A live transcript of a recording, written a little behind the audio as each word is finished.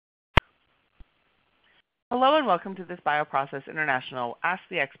Hello and welcome to this BioProcess International Ask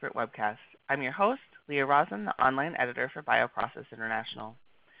the Expert webcast. I'm your host, Leah Rosen, the online editor for BioProcess International.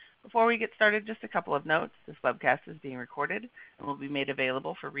 Before we get started, just a couple of notes. This webcast is being recorded and will be made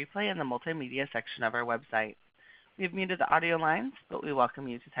available for replay in the multimedia section of our website. We have muted the audio lines, but we welcome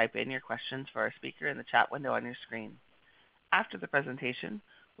you to type in your questions for our speaker in the chat window on your screen. After the presentation,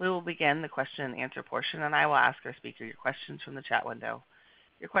 we will begin the question and answer portion, and I will ask our speaker your questions from the chat window.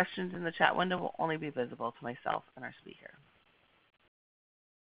 Your questions in the chat window will only be visible to myself and our speaker.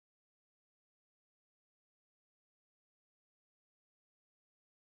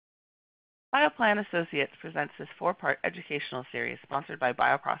 BioPlan Associates presents this four-part educational series sponsored by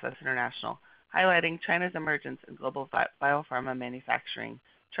BioProcess International, highlighting China's emergence in global biopharma manufacturing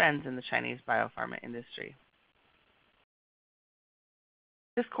trends in the Chinese biopharma industry.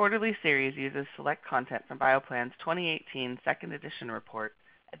 This quarterly series uses select content from BioPlan's 2018 second edition report,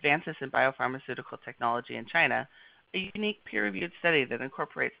 Advances in Biopharmaceutical Technology in China, a unique peer-reviewed study that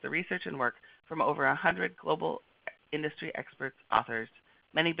incorporates the research and work from over 100 global industry experts, authors,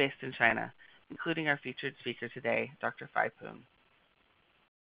 many based in China, including our featured speaker today, Dr. Poon.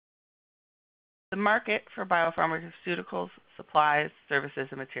 The market for biopharmaceuticals, supplies, services,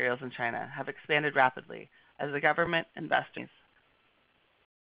 and materials in China have expanded rapidly as the government invests,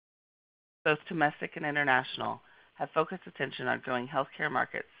 both domestic and international, have focused attention on growing healthcare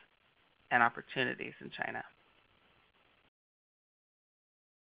markets and opportunities in China.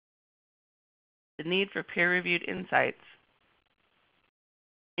 The need for peer-reviewed insights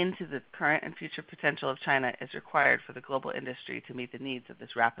into the current and future potential of China is required for the global industry to meet the needs of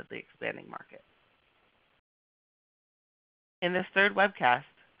this rapidly expanding market. In this third webcast,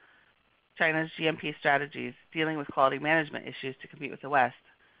 China's GMP strategies dealing with quality management issues to compete with the West,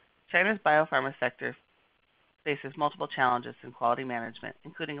 China's biopharma sector faces multiple challenges in quality management,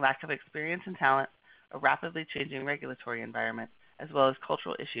 including lack of experience and talent, a rapidly changing regulatory environment, as well as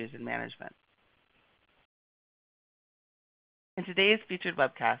cultural issues in management. In today's featured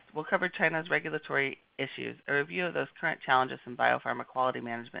webcast, we'll cover China's regulatory issues, a review of those current challenges in biopharma quality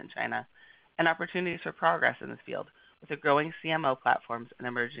management in China, and opportunities for progress in this field with the growing CMO platforms and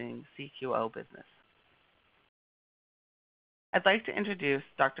emerging CQO business. I'd like to introduce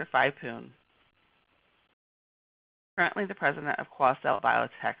Dr. Poon, currently the president of Quacell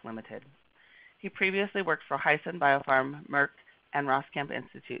Biotech Limited. He previously worked for Hyson Biopharm, Merck, and Roskamp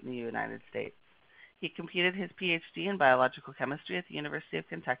Institute in the United States. He completed his PhD in biological chemistry at the University of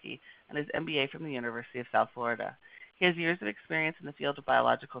Kentucky and his MBA from the University of South Florida. He has years of experience in the field of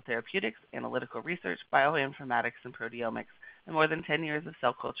biological therapeutics, analytical research, bioinformatics, and proteomics, and more than 10 years of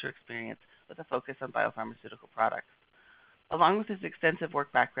cell culture experience with a focus on biopharmaceutical products. Along with his extensive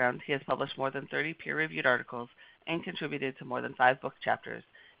work background, he has published more than 30 peer-reviewed articles and contributed to more than 5 book chapters,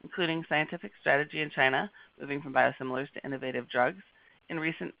 including Scientific Strategy in China, Moving from Biosimilars to Innovative Drugs, and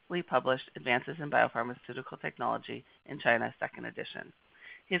recently published Advances in Biopharmaceutical Technology in China, second edition.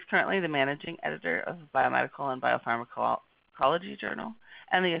 He is currently the managing editor of Biomedical and Biopharmacology Journal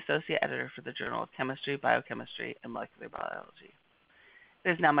and the associate editor for the Journal of Chemistry, Biochemistry, and Molecular Biology.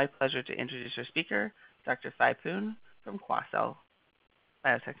 It is now my pleasure to introduce our speaker, Dr. Poon from Quacell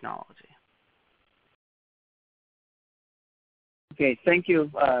Biotechnology. Okay, thank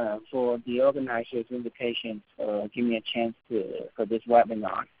you for the organizer's invitation for giving me a chance for this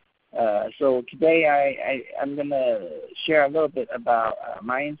webinar. So today I'm going to share a little bit about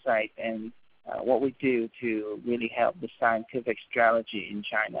my insight and what we do to really help the scientific strategy in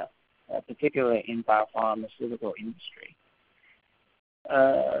China, particularly in biopharmaceutical industry.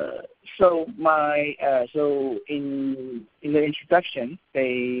 So in the introduction,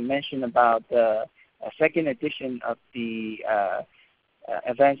 they mentioned about the second edition of the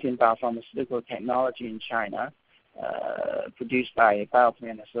Advancing Biopharmaceutical Technology in China, produced by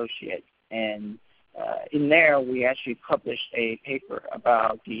BioPlan Associates. And in there, we actually published a paper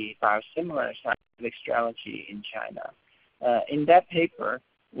about the biosimilar scientific strategy in China. In that paper,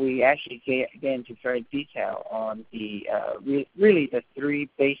 we actually get into very detail on the really the 3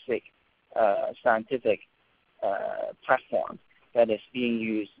 basic scientific platforms that is being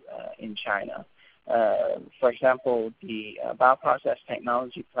used in China. For example, the BioProcess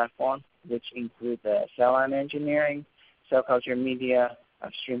technology platform, which includes the cell line engineering, cell culture media,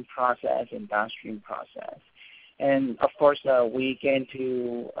 upstream process, and downstream process. And of course, we get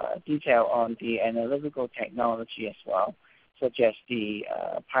into detail on the analytical technology as well, such as the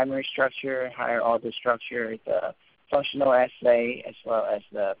primary structure, higher order structure, the functional assay, as well as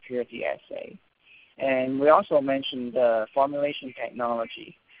the purity assay. And we also mentioned the formulation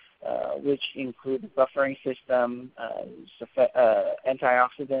technology, which include buffering system,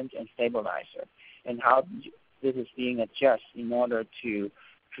 antioxidant, and stabilizer. and how this is being adjusted in order to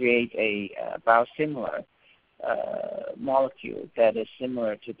create a biosimilar molecule that is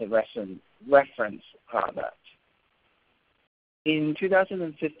similar to the reference product. In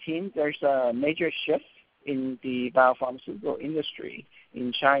 2015, there's a major shift in the biopharmaceutical industry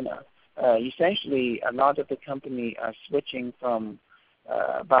in China. Essentially, a lot of the companies are switching from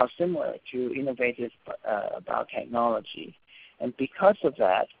biosimilar to innovative biotechnology. And because of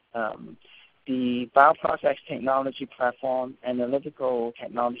that, the BioProcess technology platform, analytical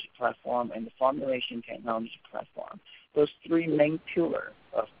technology platform, and the formulation technology platform, those three main pillars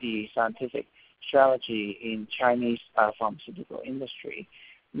of the scientific strategy in Chinese biopharmaceutical industry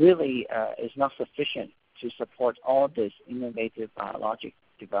really is not sufficient to support all this innovative biologic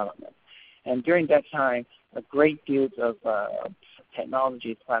development. And during that time, a great deal of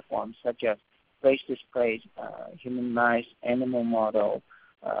technology platforms such as phase displays, humanized animal model,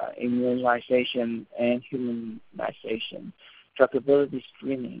 immunization and humanization, druggability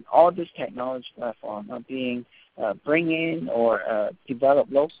screening, all these technology platforms are being bring in or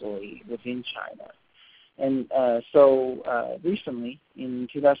developed locally within China. And so recently, in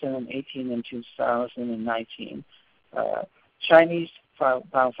 2018 and 2019, Chinese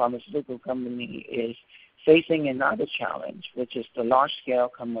biopharmaceutical company is facing another challenge, which is the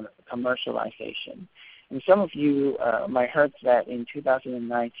large-scale commercialization. And some of you might heard that in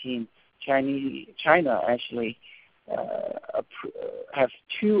 2019, China actually have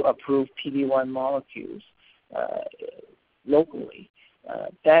 2 approved PD-1 molecules locally.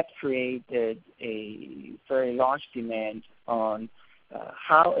 That created a very large demand on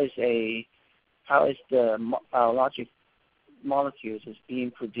how is the biologic molecules is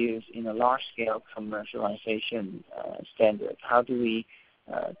being produced in a large-scale commercialization standard. How do we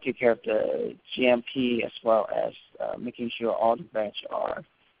take care of the GMP as well as making sure all the batch are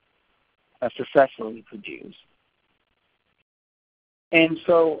successfully produced? And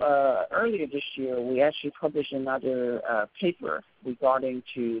so earlier this year, we actually published another paper regarding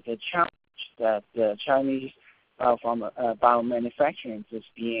to the challenge that the Chinese biomanufacturing is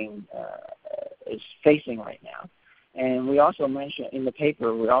facing right now. And we also mentioned in the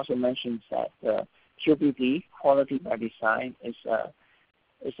paper, we also mentioned that QBD, quality by design, is a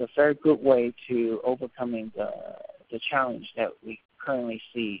very good way to overcoming the challenge that we currently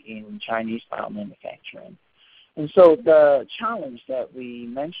see in Chinese biomanufacturing. And so the challenge that we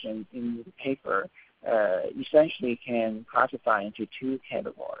mentioned in the paper essentially can classify into 2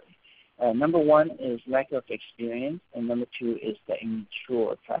 categories. Number 1 is lack of experience, and number 2 is the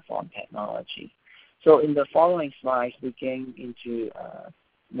immature platform technology. So in the following slides, we gain into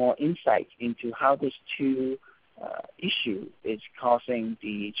more insight into how this 2 issue is causing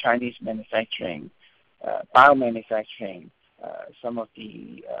the Chinese biomanufacturing, some of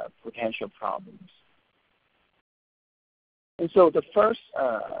the potential problems. And so the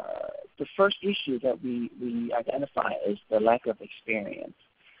first issue that we identify is the lack of experience.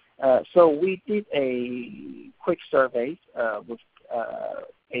 So we did a quick survey with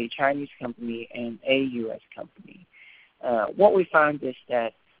a Chinese company and a U.S. company. What we found is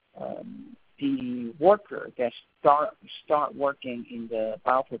that the worker that start working in the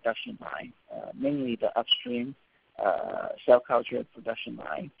bioproduction line, mainly the upstream cell culture production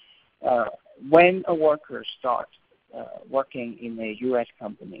line, when a worker starts working in a U.S.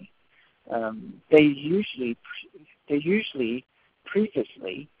 company, they usually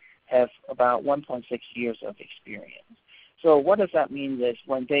previously have about 1.6 years of experience. So what does that mean is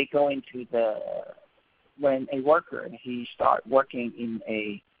when they go into when a worker, he start working in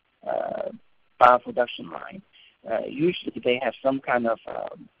a bioproduction line, usually they have some kind of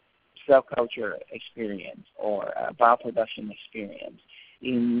cell culture experience or bioproduction experience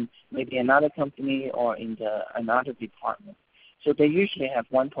in maybe another company or in another department. So they usually have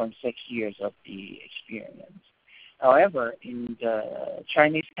 1.6 years of the experience. However, in the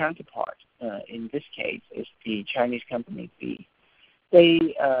Chinese counterpart, in this case, is the Chinese company B.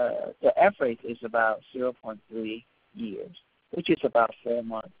 The average is about 0.3 years, which is about 4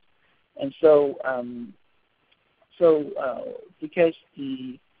 months. And so, because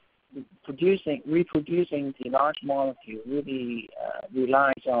the reproducing the large molecule really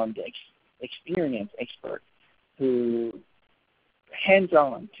relies on the experienced expert who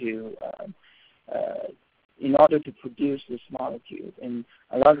hands-on to in order to produce this molecule, and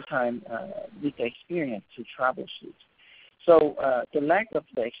a lot of time with the experience to troubleshoot. So the lack of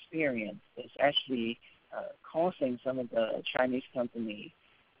the experience is actually causing some of the Chinese companies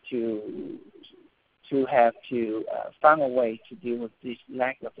to have to find a way to deal with this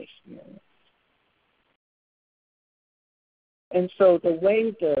lack of experience. And so the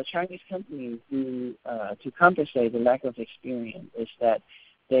way the Chinese companies do to compensate the lack of experience is that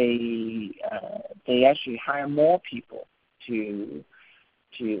they actually hire more people in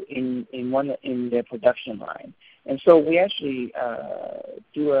their production line. And so we actually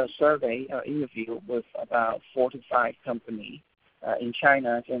do a survey or interview with about 4 to 5 companies in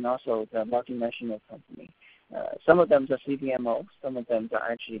China and also the multinational company. Some of them are CDMO, some of them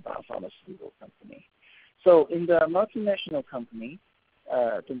are actually biopharmaceutical company. So in the multinational company,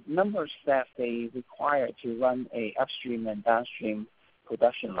 the number of staff they require to run a upstream and downstream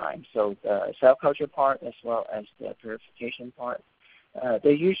production line, so the cell culture part as well as the purification part,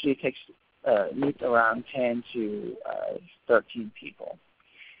 they usually need around 10 to 13 people.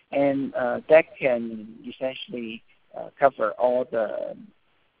 And that can essentially cover all the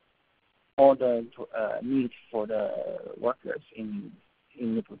needs for the workers in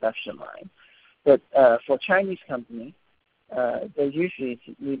the production line. But for Chinese company, they usually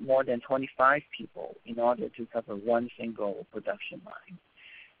need more than 25 people in order to cover one single production line.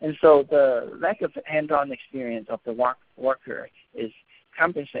 And so the lack of hands-on experience of the worker is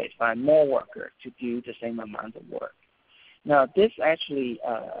compensated by more workers to do the same amount of work. Now, this actually,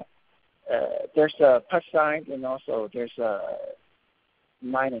 there's a plus side and also there's a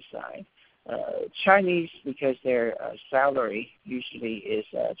minus side. Chinese, because their salary usually is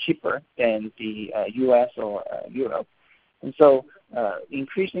cheaper than the U.S. or Europe, and so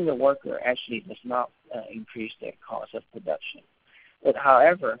increasing the worker actually does not increase their cost of production. But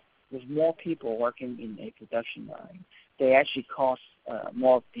however, with more people working in a production line, they actually cost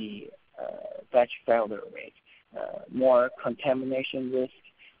more of the batch failure rate, more contamination risk,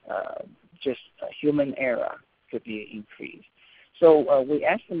 just human error could be increased. So we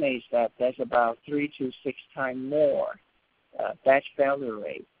estimate that there's about 3 to 6 times more batch failure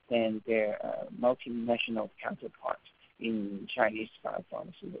rate than their multinational counterparts in Chinese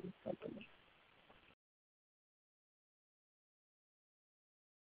biopharmaceutical company.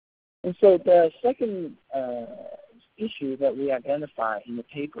 And so the second issue that we identified in the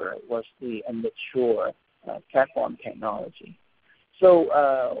paper was the immature platform technology.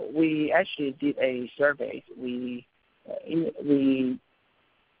 So we actually did a survey. We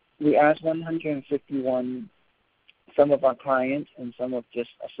asked 151 some of our clients and some of just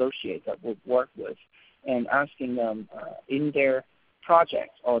associates that we work with, and asking them in their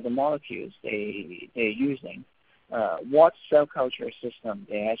projects or the molecules they're using, what cell culture system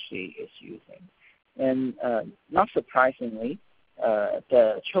they actually is using. And not surprisingly,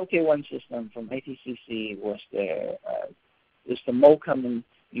 the CHO-K1 system from ATCC was is the most common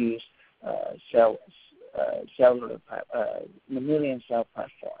used cellular mammalian cell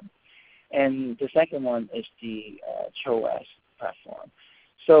platform. And the second one is the CHO-S platform.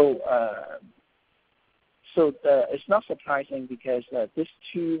 So it's not surprising because this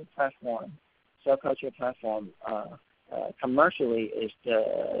two platform, cell culture platform, commercially is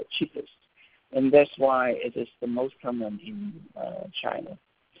the cheapest. And that's why it is the most common in China.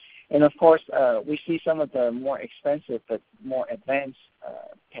 And of course, we see some of the more expensive but more advanced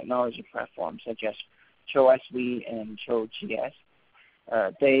technology platforms such as CHO-SV and CHO-GS.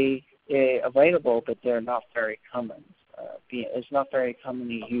 They're available, but they're not very common. It's not very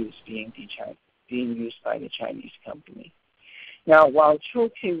commonly used, being used by the Chinese company. Now, while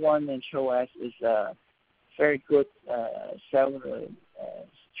CHO-K1 and CHO-S is a very good cellular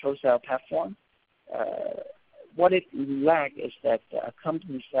CHO cell platform, what it lacks is that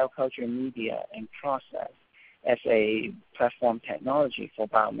accompanying cell culture media and process as a platform technology for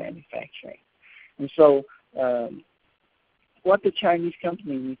biomanufacturing. And so what the Chinese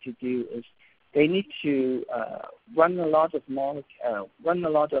company need to do is they need to run a lot of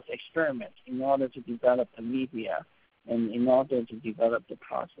experiments in order to develop the media and in order to develop the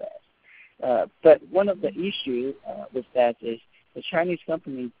process. But one of the issues with that is the Chinese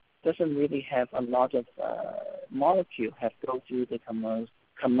company doesn't really have a lot of molecules have go through the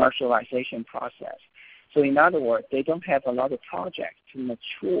commercialization process. So in other words, they don't have a lot of projects to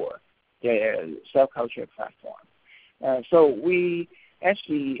mature their cell culture platform. So we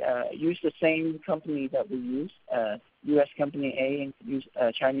actually use the same company that we use, U.S. company A and use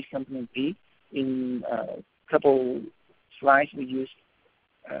Chinese company B in a couple slides we used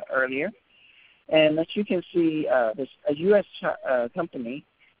earlier. And as you can see, a U.S. company,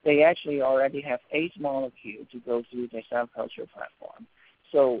 they actually already have 8 molecules to go through their cell culture platform.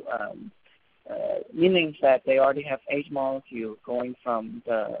 So meaning that they already have 8 molecules going from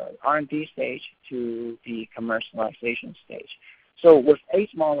the R&D stage to the commercialization stage. So with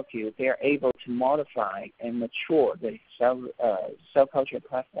 8 molecules, they are able to modify and mature the cell culture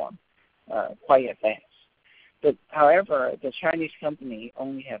platform quite advanced. But however, the Chinese company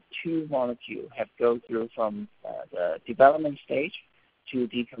only have 2 molecules have go through from the development stage to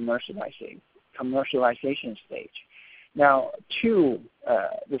the commercialization stage. Now,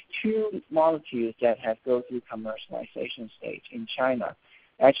 with 2 molecules that have go through commercialization stage in China,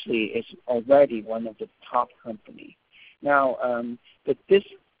 actually is already one of the top company. Now, but this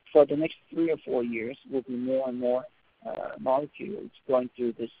for the next 3 or 4 years will be more and more molecules going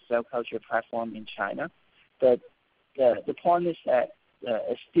through this cell culture platform in China. But the point is that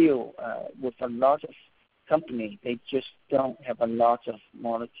still with a lot of company, they just don't have a lot of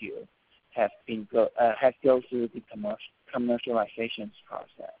molecules have go through the commercialization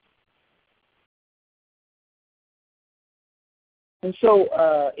process. And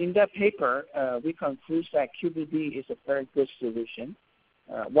so in that paper, we conclude that QBD is a very good solution,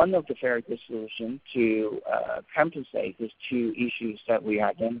 one of the very good solutions to compensate these 2 issues that we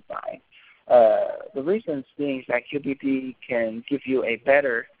identified. The reasons being that QBD can give you a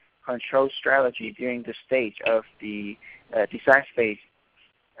better control strategy during the stage of the design phase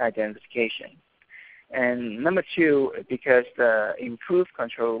identification. And number 2, because the improved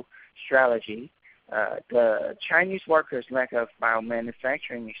control strategy, the Chinese workers' lack of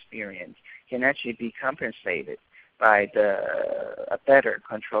biomanufacturing experience can actually be compensated by a better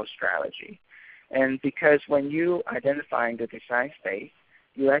control strategy. And because when you identifying the design phase,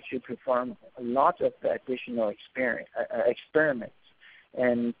 you actually perform a lot of the additional experiments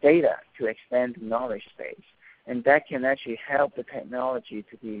and data to expand the knowledge base. And that can actually help the technology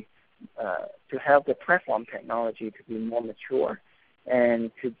to help the platform technology to be more mature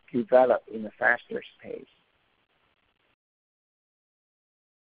and to develop in a faster pace.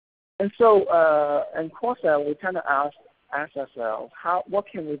 And so, in Quacell, we kind of ask ourselves, what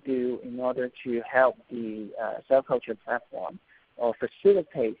can we do in order to help the cell culture platform or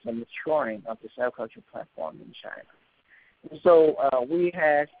facilitate the maturing of the cell culture platform in China? And so we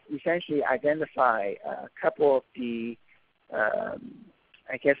have essentially identified a couple of the,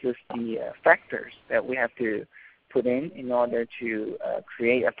 factors that we have to put in order to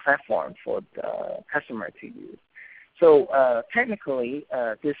create a platform for the customer to use. So technically,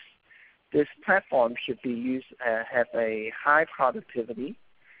 this platform should be used, have a high productivity,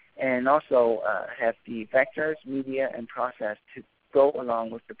 and also have the vectors, media, and process to go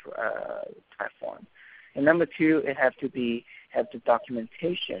along with the platform. And number 2, it have the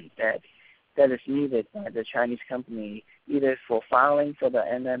documentation that is needed by the Chinese company, either for filing for the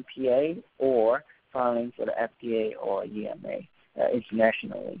NMPA or filing for the FDA or EMA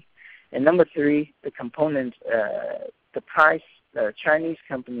internationally. And number 3, the components, the price. The Chinese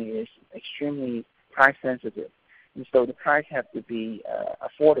company is extremely price sensitive, and so the price have to be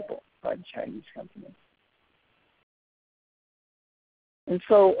affordable by the Chinese company. And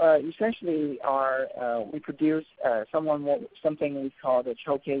so essentially, we produce something we call the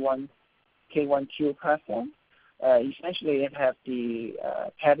K1Q platform. Essentially, it has the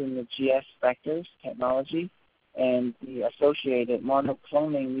patented GS vectors technology and the associated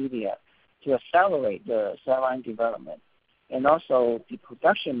monocloning media to accelerate the cell line development, and also the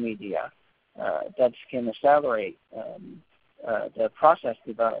production media that can accelerate the process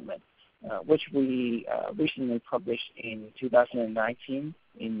development, which we recently published in 2019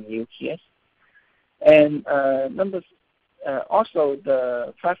 in UKS. And also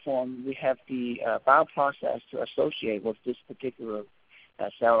the platform, we have the BioProcess to associate with this particular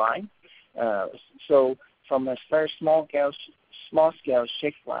cell line. So from a very small scale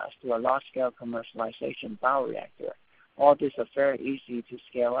shake flask to a large scale commercialization bioreactor, all these are very easy to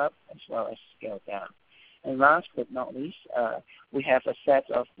scale up as well as scale down. And last but not least, we have a set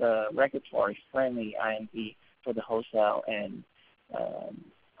of the regulatory friendly IND for the wholesale and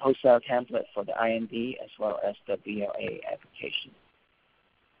wholesale template for the IND as well as the BLA application.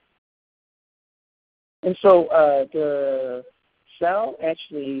 And so the cell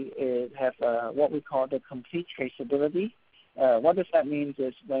actually have what we call the complete traceability. What does that mean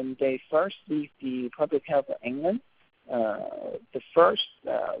is when they first leave the public health of England, the first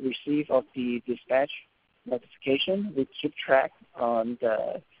receive of the dispatch notification, we keep track on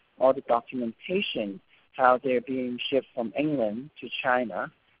all the documentation, how they're being shipped from England to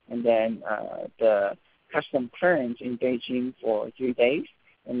China, and then the custom clearance in Beijing for 3 days,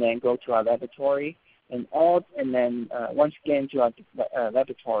 and then go to our laboratory, and then once again to our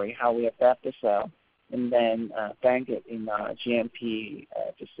laboratory, how we adapt the cell, and then bank it in our GMP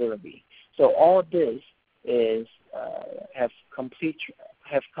facility. So all this is have complete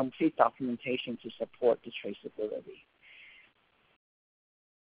documentation to support the traceability.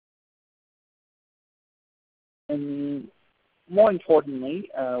 And more importantly,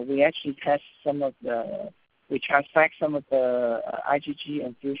 we actually test some of the we transfect some of the IgG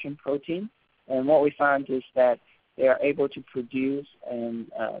and fusion protein, and what we found is that they are able to produce and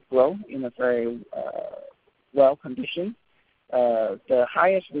grow in a very well condition. The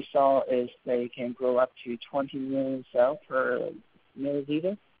highest we saw is they can grow up to 20 million cells per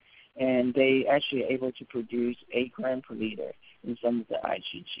milliliter, and they actually able to produce 8 grams per liter in some of the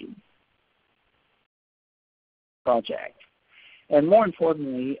IgG project. And more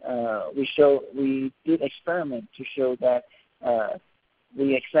importantly, we did experiment to show that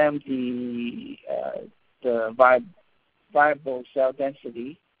we examined the viable cell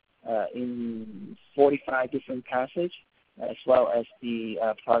density in 45 different passages, as well as the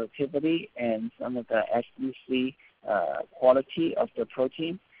productivity and some of the SEC quality of the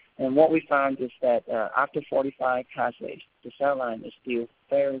protein. And what we found is that after 45 passages, the cell line is still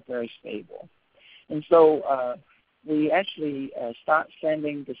very, very stable. And so we actually start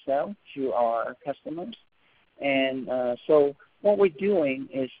sending the cell to our customers. And so what we're doing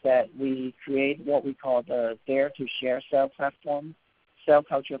is that we create what we call the Dare to Share cell platform, cell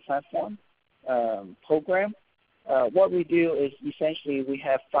culture platform program. What we do is essentially we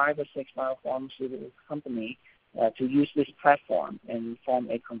have 5 or 6 biopharmaceutical companies to use this platform and form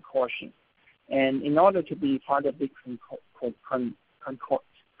a consortium. And in order to be part of the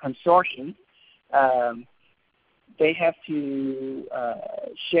consortium, they have to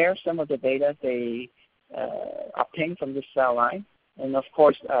share some of the data they obtain from the cell line. And of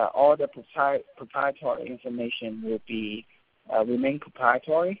course, all the proprietary information will be remain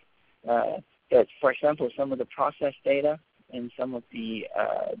proprietary. But for example, some of the process data and some of the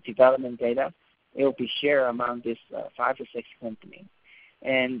development data, it will be shared among these 5 or 6 companies.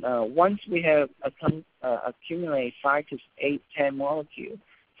 And once we have accumulate 5 to 8, 10 molecules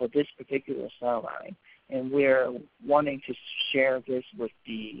for this particular cell line, and we're wanting to share this with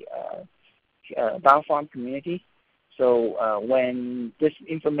the biopharm community. So when this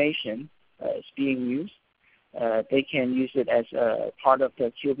information is being used, they can use it as a part of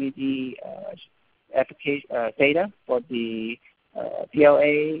the QBD application data for the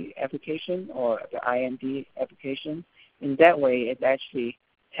BLA application or the IND application. In that way, it actually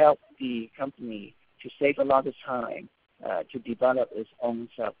helps the company to save a lot of time to develop its own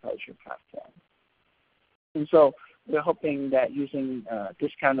cell culture platform. And so we're hoping that using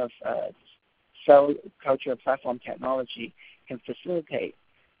this kind of cell culture platform technology can facilitate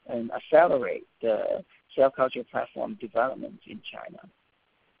and accelerate the cell culture platform development in China.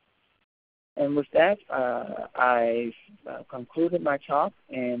 And with that, I've concluded my talk,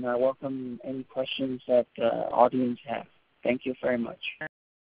 and I welcome any questions that the audience have. Thank you very much.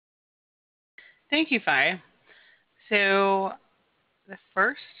 Thank you, Phi. So the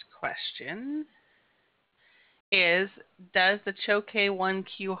first question is, does the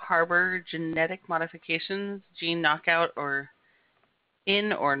CHO-K1Q harbor genetic modifications, gene knockout or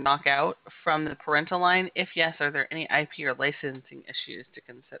knockout from the parental line? If yes, are there any IP or licensing issues to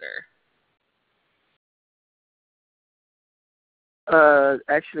consider?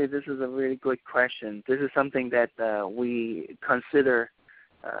 Actually, this is a really good question. This is something that we consider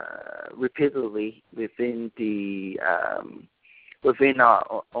repeatedly within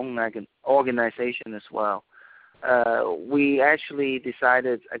our own organization as well. We actually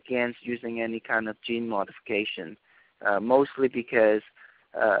decided against using any kind of gene modification, mostly because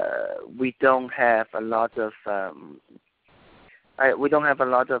we don't have a lot of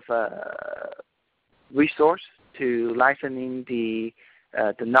resource to licensing the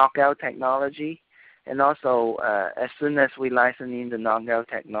knockout technology, and also as soon as we licensing the knockout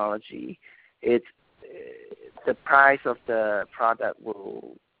technology, the price of the product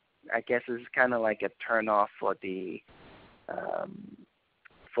will, I guess, is kind of like a turn off for the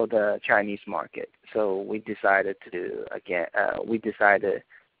Chinese market. So we decided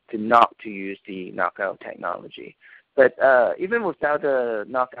not to use the knockout technology. But even without the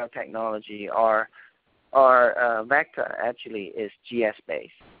knockout technology, our vector actually is GS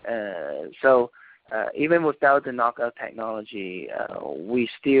based. So even without the knockout technology, we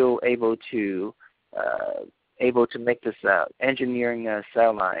still able to make this engineering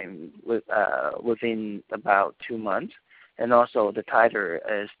cell line within about 2 months, and also the titer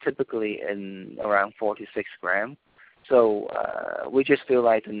is typically in around 4 to 6 grams. So we just feel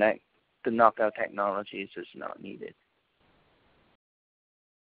like the knockout technology is just not needed.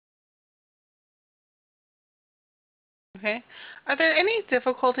 Okay. Are there any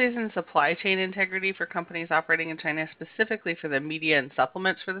difficulties in supply chain integrity for companies operating in China, specifically for the media and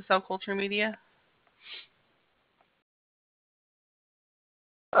supplements for the cell culture media?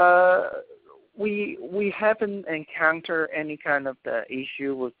 We haven't encountered any kind of the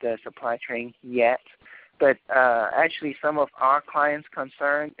issue with the supply chain yet, but actually some of our clients'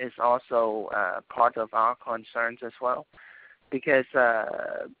 concern is also part of our concerns as well, because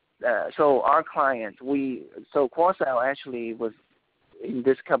so our clients, so Quacell actually was in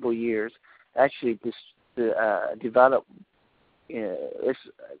this couple of years actually developed, it's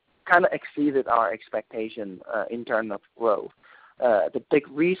kind of exceeded our expectation in terms of growth. The big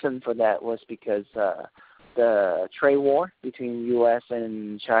reason for that was because the trade war between U.S.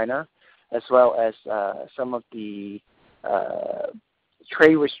 and China, as well as some of the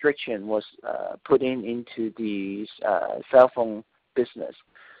trade restriction was put into the cell phone business.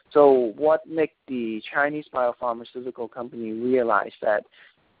 So what made the Chinese biopharmaceutical company realize that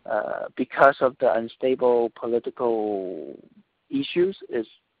because of the unstable political issues is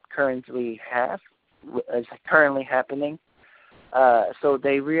currently happening, so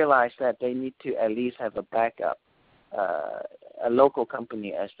they realized that they need to at least have a backup, a local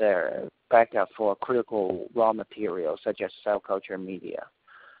company as their backup for critical raw materials such as cell culture media.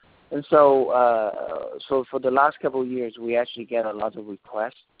 And so, so for the last couple of years, we actually get a lot of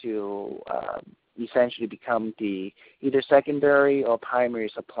requests to essentially become the either secondary or primary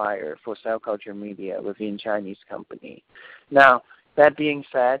supplier for cell culture media within Chinese company. Now, that being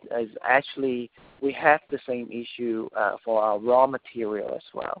said, is actually we have the same issue for our raw material as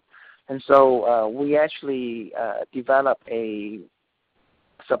well. And so we actually developed a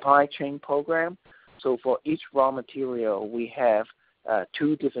supply chain program. So for each raw material, we have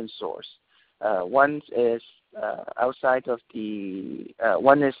two different sources. One is outside of the,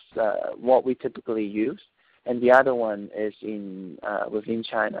 one is what we typically use, and the other one is in within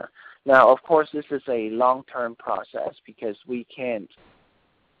China. Now, of course, this is a long-term process because we can't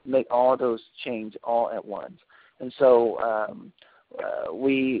make all those changes all at once. And so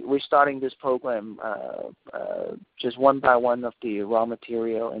we're starting this program just one by one of the raw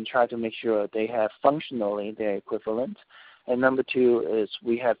material and try to make sure they have functionally their equivalent. And number two is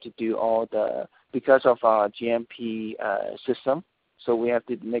we have to do all the, because of our GMP system, so we have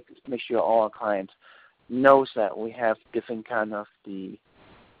to make sure all our clients knows that we have different kind of the,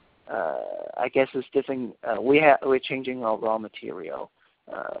 I guess it's different, we're changing our raw material,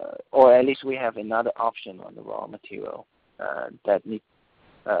 or at least we have another option on the raw material that need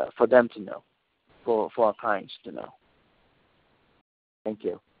for them to know, for our clients to know. Thank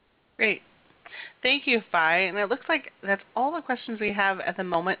you. Great. Thank you, Phi. And it looks like that's all the questions we have at the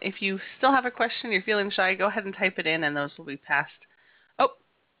moment. If you still have a question, you're feeling shy, go ahead and type it in, and those will be passed. Oh,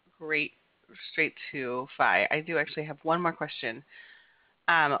 great. Straight to Phi. I do actually have one more question.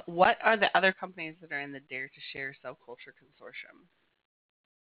 What are the other companies that are in the Dare to Share Cell Culture Consortium?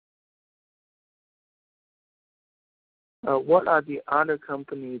 What are the other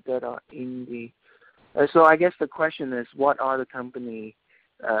companies that are in the, so I guess the question is, what are the companies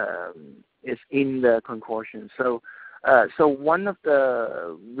is in the consortium? So, so one of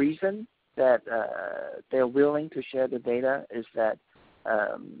the reasons that they're willing to share the data is that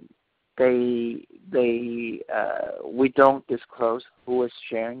we don't disclose who is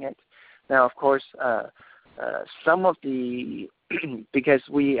sharing it. Now, of course, some of the because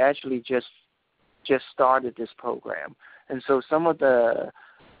we actually just started this program, and so some of the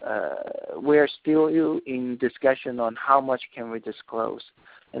we're still in discussion on how much can we disclose.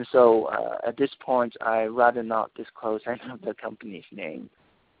 And so at this point, I'd rather not disclose any of the company's name.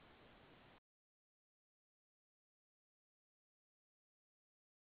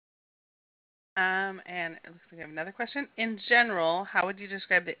 And it looks like we have another question. In general, how would you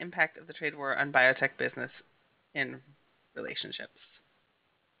describe the impact of the trade war on biotech business in relationships?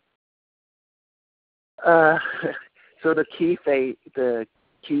 So the key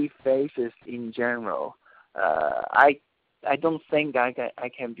phases in general, I don't think I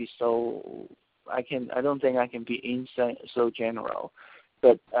can be so I don't think I can be so general,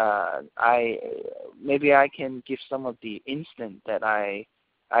 but maybe I can give some of the instant that I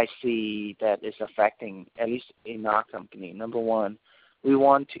see that is affecting, at least in our company. Number one, we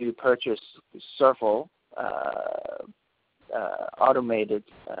want to purchase several automated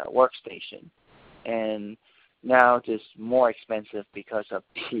workstation, and now it's more expensive because of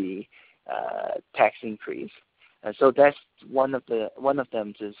the tax increase. And so that's one of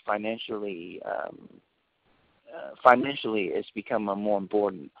them is financially it's become a more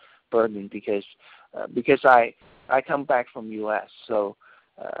important burden because I come back from U.S. so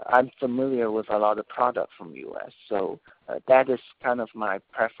I'm familiar with a lot of products from U.S. So that is kind of my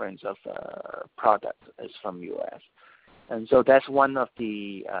preference of product is from U.S. And so that's one of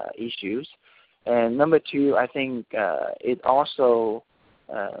the issues. And number two, I think it also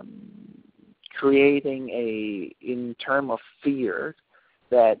creating in term of fear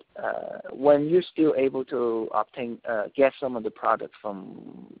that when you're still able to get some of the products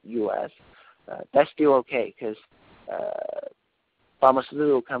from U.S., that's still okay because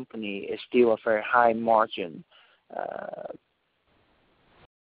pharmaceutical company is still a very high margin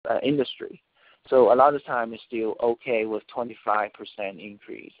industry. So a lot of time it's still okay with 25%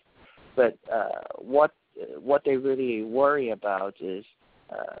 increase. But what they really worry about is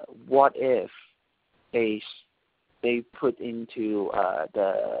what if they put into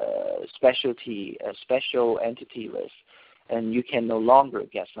the special entity list, and you can no longer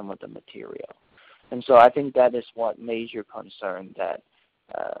get some of the material. And so I think that is what major concern that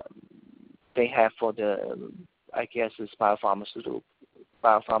they have for the, I guess, is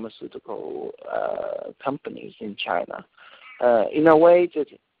biopharmaceutical companies in China. In a way, to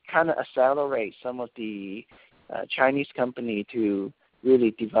kind of accelerate some of the Chinese company to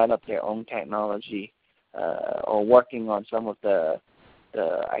really develop their own technology or working on some of the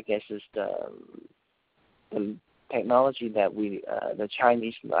I guess is the technology that the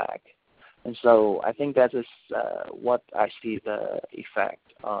Chinese lack. And so I think that is what I see the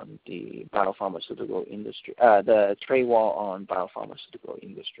effect on the biopharmaceutical industry, the trade war on biopharmaceutical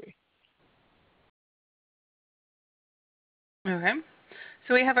industry. Okay.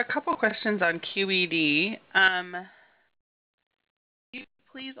 So we have a couple questions on QED. Can you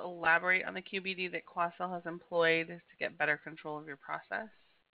please elaborate on the QBD that Quacell has employed to get better control of your process?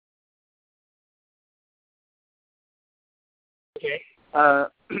 Okay.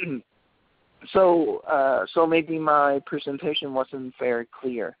 So maybe my presentation wasn't very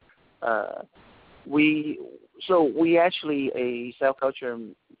clear. We actually a cell culture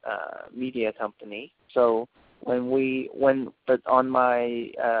media company. So but on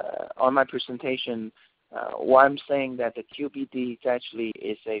my presentation, what I'm saying that the QBD actually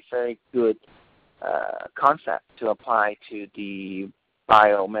is a very good concept to apply to the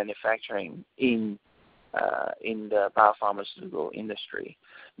biomanufacturing in the biopharmaceutical industry.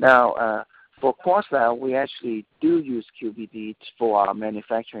 Now, for Quacell, we actually do use QBD for our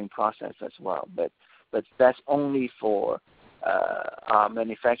manufacturing process as well, but that's only for our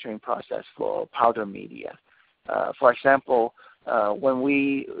manufacturing process for powder media. For example,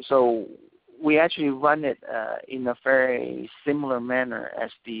 we actually run it in a very similar manner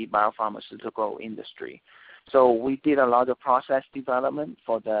as the biopharmaceutical industry. So we did a lot of process development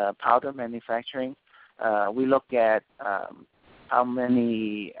for the powder manufacturing. We look at how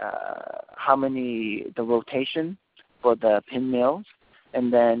many the rotation for the pin mills,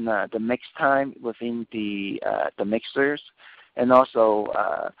 and then the mix time within the mixers, and also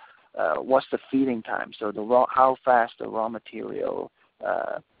what's the feeding time? So how fast the raw material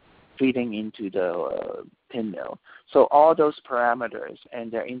feeding into the pin mill. So all those parameters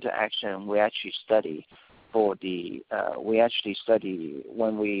and their interaction we actually study when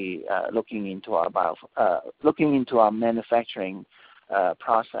we looking into our manufacturing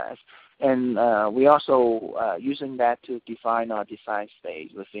process, and we also using that to define our design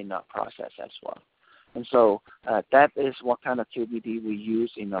stage within our process as well. And so that is what kind of QBD we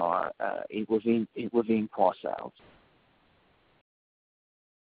use in our within Quacell.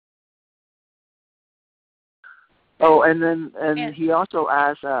 Oh, and then he also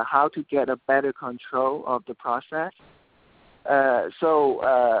asked how to get a better control of the process.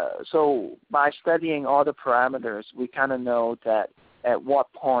 So by studying all the parameters, we kind of know that at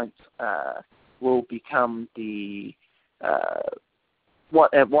what point will become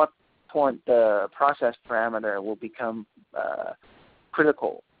at what point the process parameter will become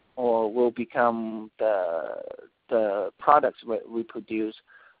critical, or will become the products we produce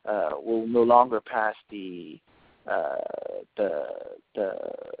will no longer pass the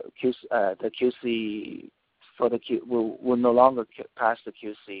QC will no longer pass the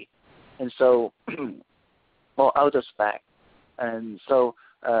QC, and so or out of spec. And so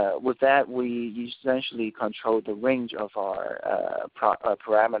with that, we essentially control the range of our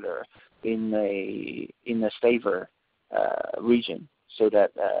parameter in a safer region, so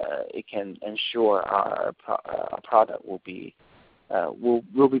that it can ensure our product will be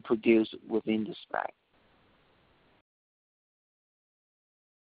produced within the spec.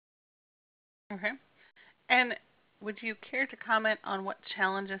 Okay. And would you care to comment on what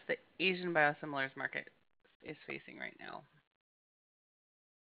challenges the Asian biosimilars market is facing right now?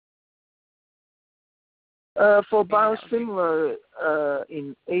 For biosimilar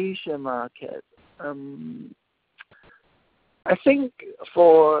in Asia market, I think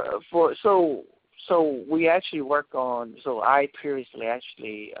so we actually work on. So I previously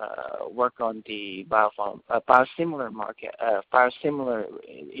actually work on the biosimilar market, biosimilar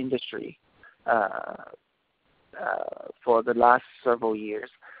industry. for the last several years.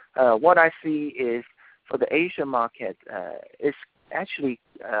 What I see is for the Asia market, it's actually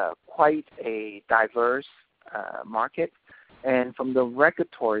quite a diverse market, and from the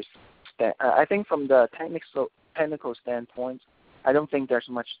regulatory, I think from the technical standpoint, I don't think there's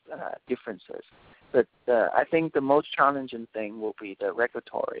much differences. But I think the most challenging thing will be the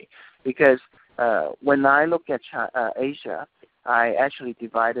regulatory, because when I look at Asia, I actually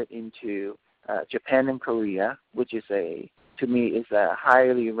divide it into Japan and Korea, which is to me is a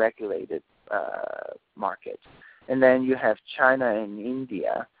highly regulated market. And then you have China and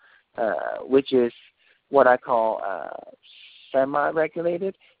India, which is what I call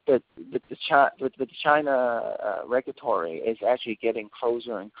semi-regulated. But with the China regulatory is actually getting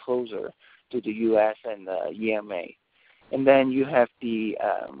closer and closer to the U.S. and the EMA. And then you have the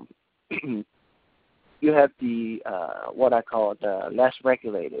what I call the less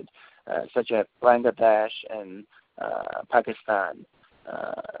regulated, such as Bangladesh and Pakistan.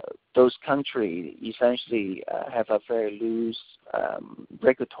 Those countries essentially have a very loose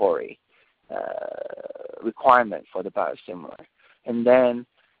regulatory requirement for the biosimilar. And then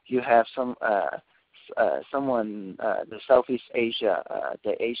you have the Southeast Asia,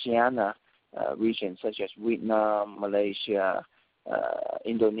 the Asiana region, such as Vietnam, Malaysia,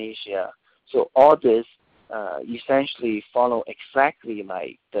 Indonesia. So all this essentially follow exactly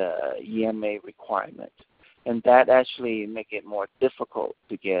like the EMA requirement. And that actually make it more difficult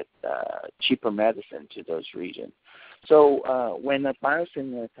to get cheaper medicine to those regions. So when a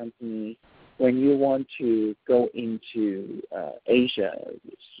biosimilar company, when you want to go into Asia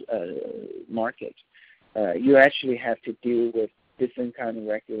market, you actually have to deal with different kind of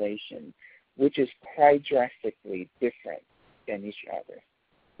regulation, which is quite drastically different than each other.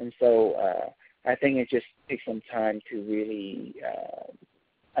 And so I think it just takes some time to really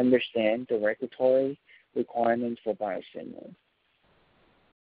understand the regulatory requirements for biosimilars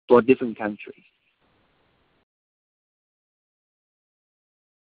for different countries.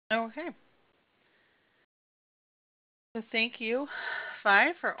 Okay. So thank you,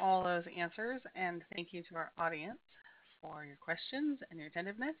 Phi, for all those answers, and thank you to our audience for your questions and your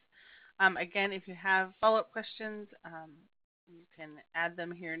attentiveness. Again, if you have follow-up questions, you can add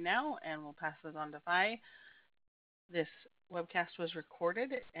them here now, and we'll pass those on to Phi. This webcast was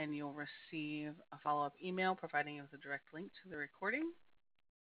recorded, and you'll receive a follow-up email providing you with a direct link to the recording.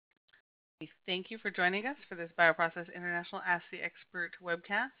 We thank you for joining us for this BioProcess International Ask the Expert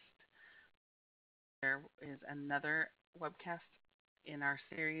webcast. There is another webcast in our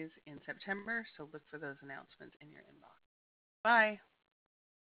series in September, so look for those announcements in your inbox. Bye.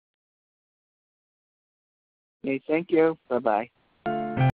 Okay, thank you. Bye-bye.